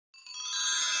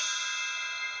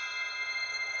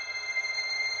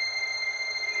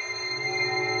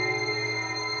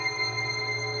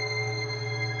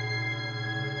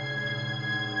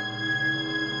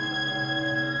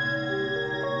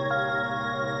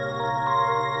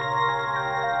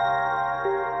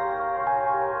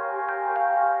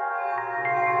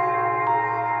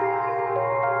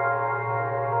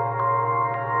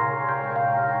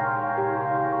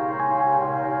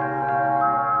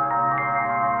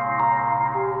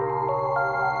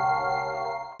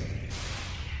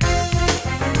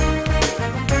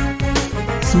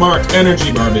Smart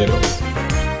Energy Barbados.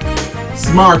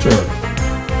 Smarter,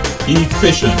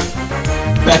 efficient,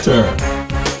 better.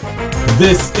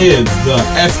 This is the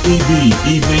SEB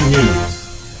Evening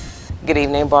News. Good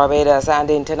evening, Barbados,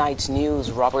 and in tonight's news,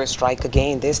 robbers strike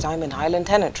again, this time in Highland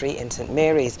Tenantry in St.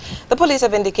 Mary's. The police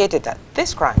have indicated that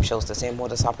this crime shows the same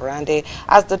modus operandi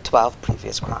as the 12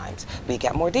 previous crimes. We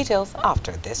get more details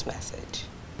after this message.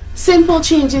 Simple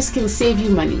changes can save you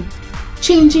money.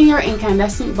 Changing your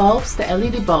incandescent bulbs to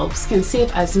LED bulbs can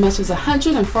save as much as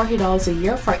 $140 a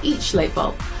year for each light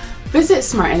bulb. Visit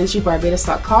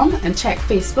smartenergybarbados.com and check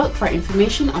Facebook for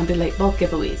information on the light bulb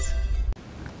giveaways.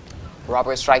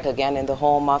 Robbers strike again in the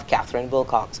home of Catherine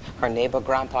Wilcox. Her neighbor,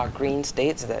 Grandpa Greene,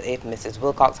 states that if Mrs.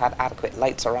 Wilcox had adequate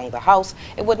lights around the house,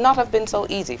 it would not have been so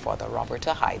easy for the robber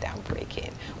to hide and break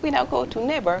in. We now go to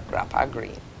neighbor, Grandpa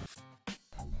Greene.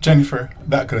 Jennifer,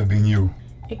 that could have been you.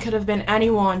 It could have been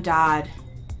anyone, Dad.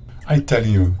 I tell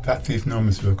you, that thief knew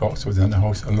Miss Wilcox was in the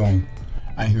house alone,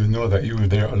 and he would know that you were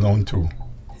there alone too.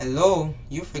 Hello,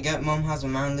 you forget Mom has a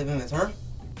man living with her?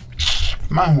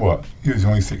 Man what? He was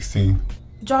only 16.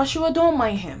 Joshua, don't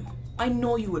mind him. I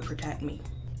know you would protect me.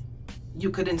 You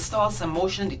could install some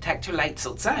motion detector lights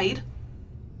outside.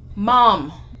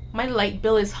 Mom, my light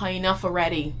bill is high enough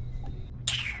already.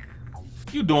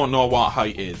 You don't know what high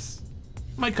is.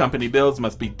 My company bills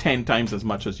must be 10 times as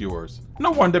much as yours. No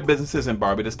wonder businesses in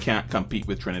Barbados can't compete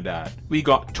with Trinidad. We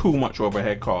got too much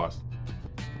overhead costs.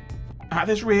 At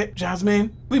this rate,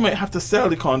 Jasmine, we might have to sell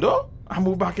the condo and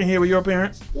move back in here with your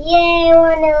parents. Yeah, I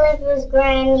want to live with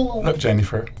Granny. Look,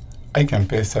 Jennifer, I can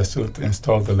pay Cecil to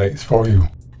install the lights for you.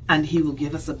 And he will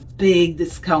give us a big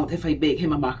discount if I bake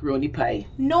him a macaroni pie.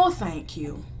 No, thank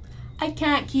you. I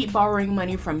can't keep borrowing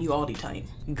money from you all the time.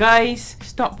 Guys,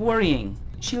 stop worrying.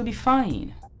 She'll be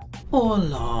fine. Oh,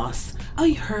 loss. I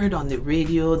heard on the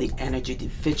radio the Energy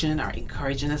Division are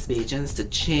encouraging us Bajans to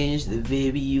change the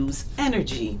way we use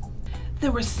energy. They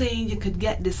were saying you could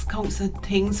get discounts and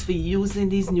things for using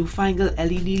these newfangled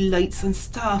LED lights and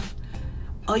stuff.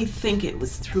 I think it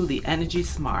was through the Energy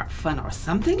Smart Fund or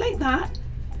something like that.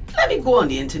 Let me go on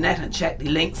the internet and check the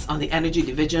links on the Energy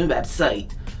Division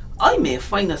website. I may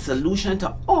find a solution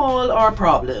to all our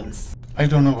problems. I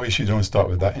don't know why she don't start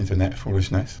with that internet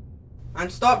foolishness.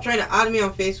 And stop trying to add me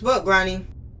on Facebook, Granny.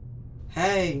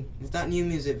 Hey, it's that new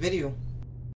music video.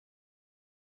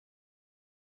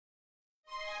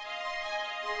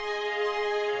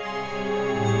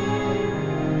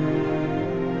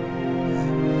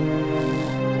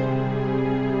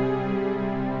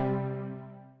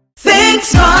 Think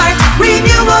smart,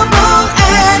 renewable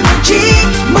energy,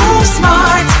 move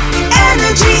smart,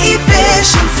 energy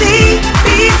efficiency,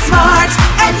 be smart,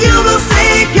 and you will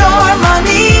save your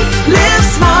money. Live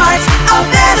smart, a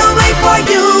better way for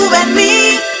you and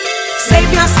me. Save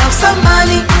yourself some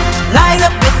money, light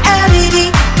up with LED.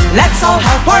 Let's all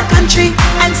help our country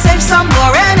and save some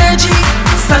more energy.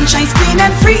 Sunshine's clean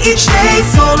and free each day,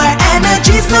 solar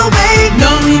energy's the way. No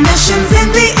emissions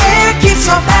in the air, keeps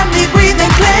your family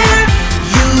breathing clear.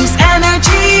 Use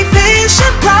energy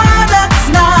efficient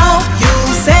products now. You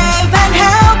save and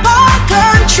help our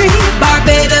country.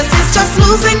 Barbados is just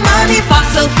losing money.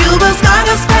 Fossil fuels got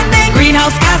us spending.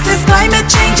 Greenhouse gases, climate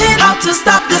changing. How to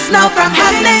stop this now from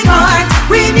happening? Smart,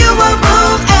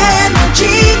 renewable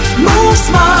energy. Move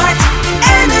smart,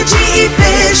 energy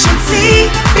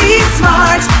efficiency. Be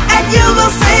smart, and you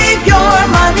will save your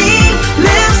money.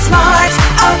 Live smart,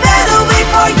 a better way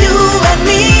for you and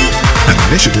me. An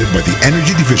initiative by the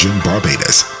Energy Division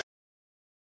Barbados.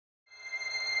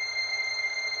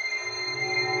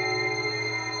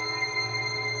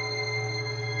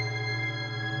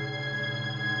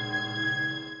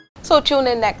 So tune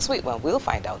in next week when we'll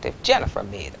find out if Jennifer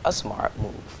made a smart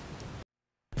move.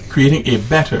 Creating a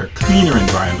better, cleaner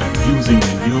environment using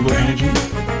renewable energy,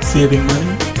 saving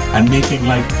money, and making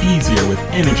life easier with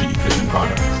energy efficient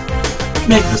products.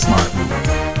 Make the smart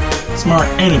move. Smart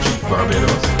Energy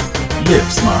Barbados.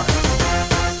 Live smart.